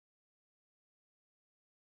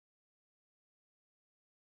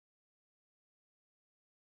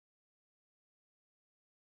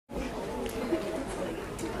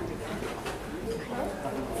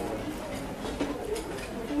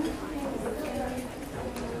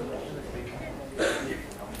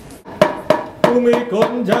Bumi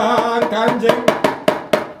gonjang ganjing,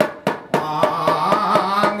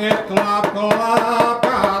 langit gelap-gelap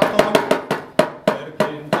katon,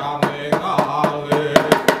 berkintang ngalih,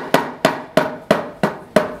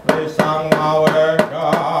 pisang mawe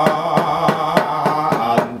gandum.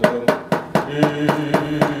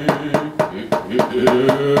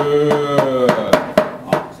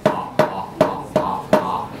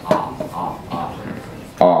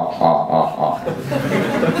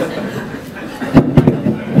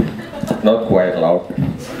 Not quite loud.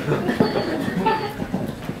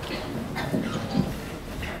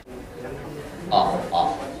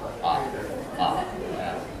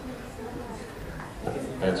 Yeah.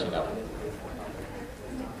 That's enough.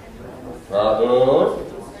 Brother,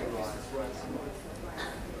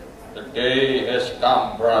 the day has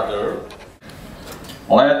come, brother.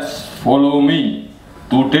 Let's follow me.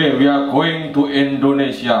 Today we are going to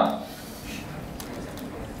Indonesia.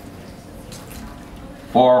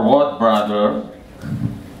 For what, brother?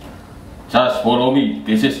 Just follow me.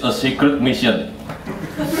 This is a secret mission.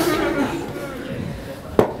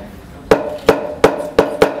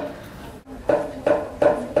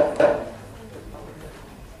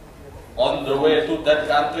 On the way to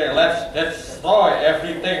that country, let's destroy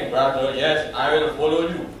everything, brother. Yes, I will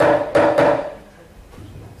follow you.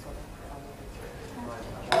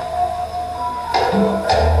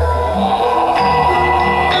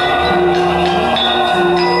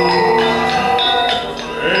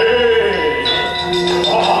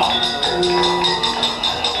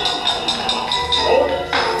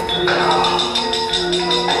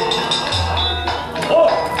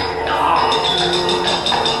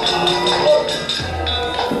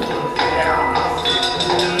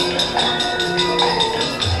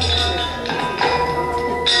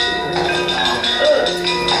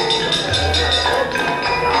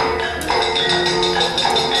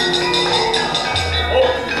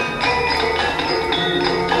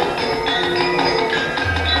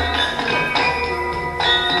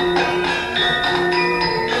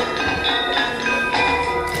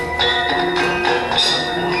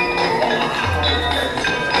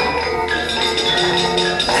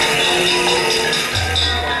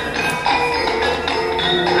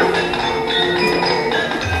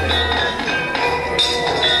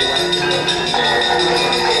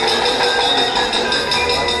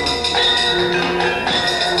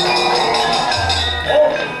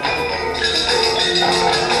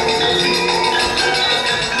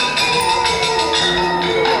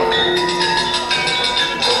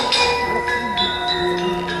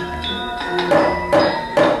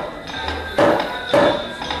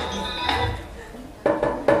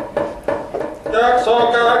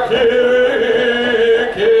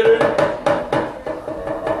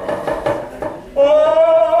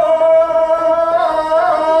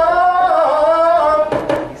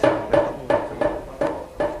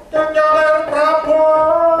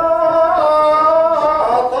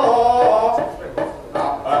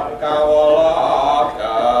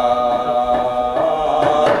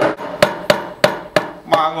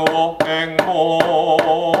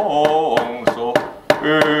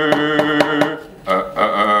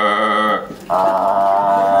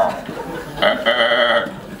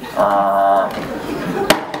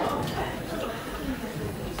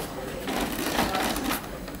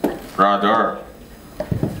 Brother,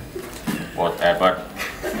 what happened?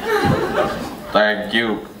 Thank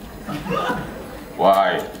you.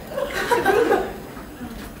 Why?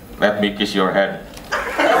 Let me kiss your hand.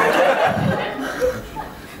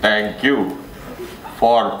 Thank you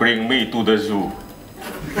for bringing me to the zoo.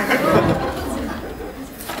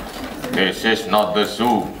 This is not the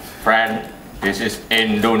zoo, friend. This is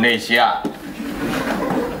Indonesia.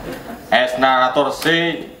 As narrator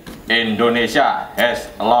say, Indonesia has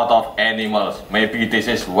a lot of animals. Maybe this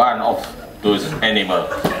is one of those animals.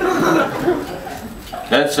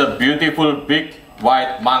 That's a beautiful big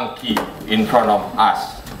white monkey in front of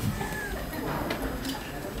us.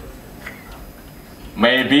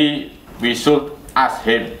 Maybe we should ask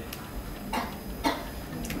him.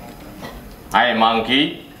 Hi,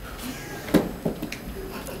 monkey.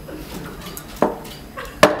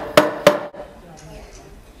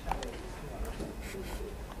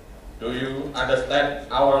 Do you understand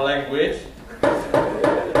our language?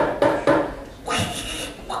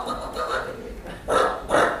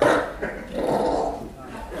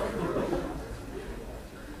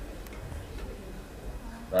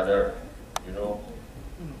 Brother, you know?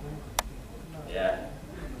 Yeah.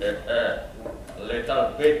 A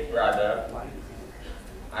little bit, brother.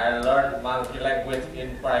 I learned monkey language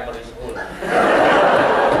in primary school.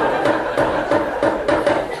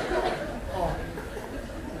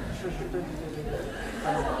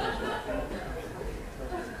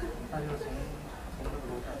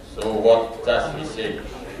 So what does he say?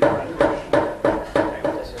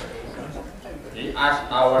 He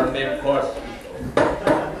asked our name first.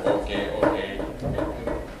 Okay.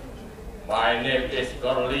 My name is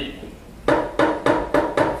Curly.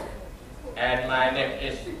 And my name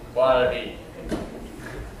is Baldi.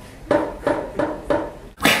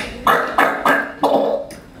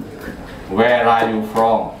 Where are you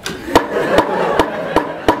from?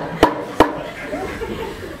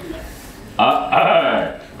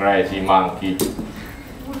 Crazy monkey.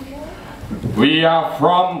 We are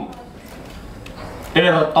from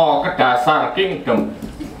Tirto Kedasar Kingdom.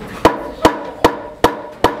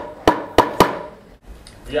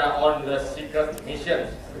 We are on the secret mission.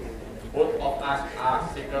 Both of us are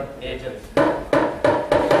secret agents.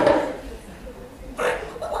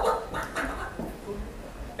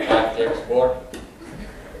 James Bond.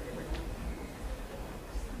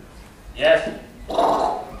 Yes.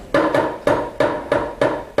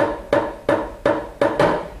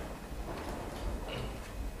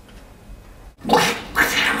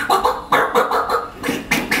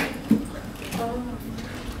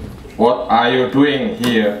 What are you doing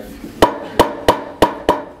here?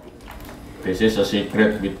 This is a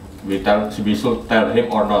secret. We should tell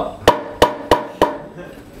him or not.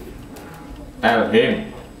 Tell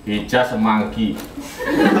him. He's just a monkey.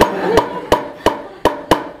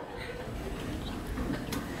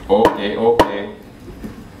 Okay.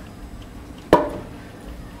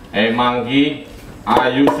 Hey monkey, are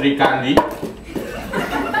you Sri Kandi?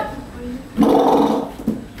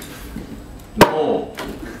 No,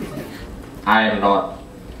 I am not.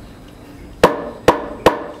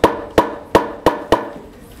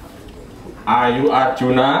 Are you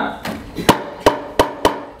Arjuna?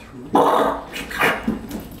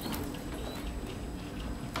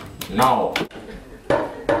 No.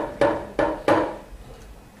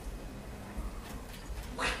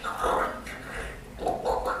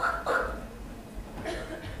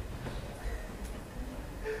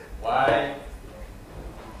 Why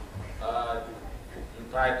you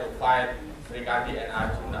try to find Sri Kandi and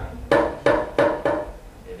Arjuna?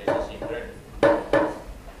 It is a secret.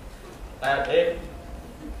 Tell him.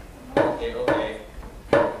 Okay.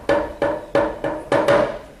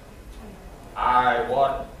 I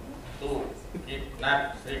want to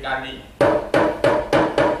kidnap Sri Kandi.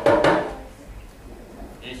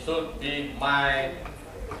 He should be my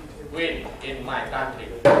queen in my country.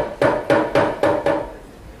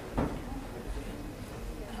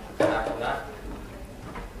 Arjuna,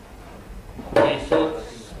 we should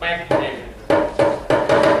smack him.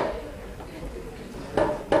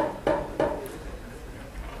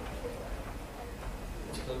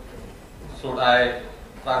 Should I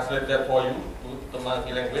translate that for you to the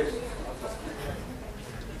monkey language?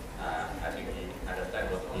 I think he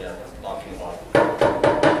understands what we are talking about.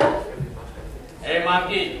 Hey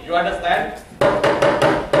monkey, you understand?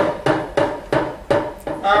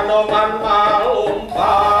 Anoman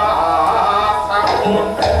malumpa sampun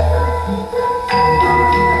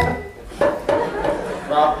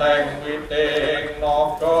Prateng witing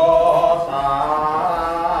naga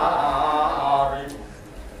sari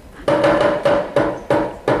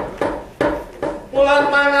Bulan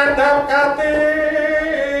mangandhap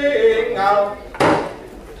katingal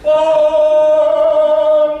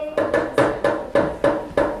pun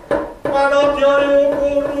Manodya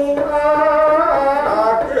yukuru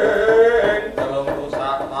ageng dalam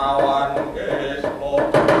rusak lawan geslo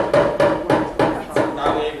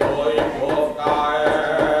kami boy kaesi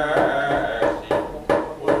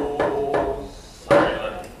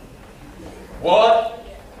silent. What?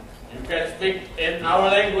 You can speak in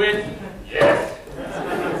our language? Yes.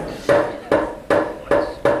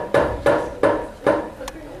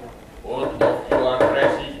 Both of you are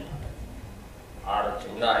crazy.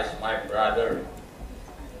 Arjuna is my brother.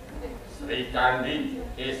 Sri Kandi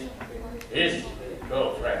is his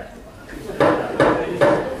girlfriend.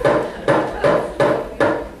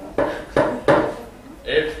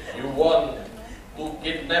 If you want to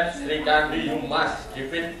kidnap Sri Kandi, you must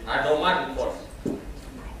give it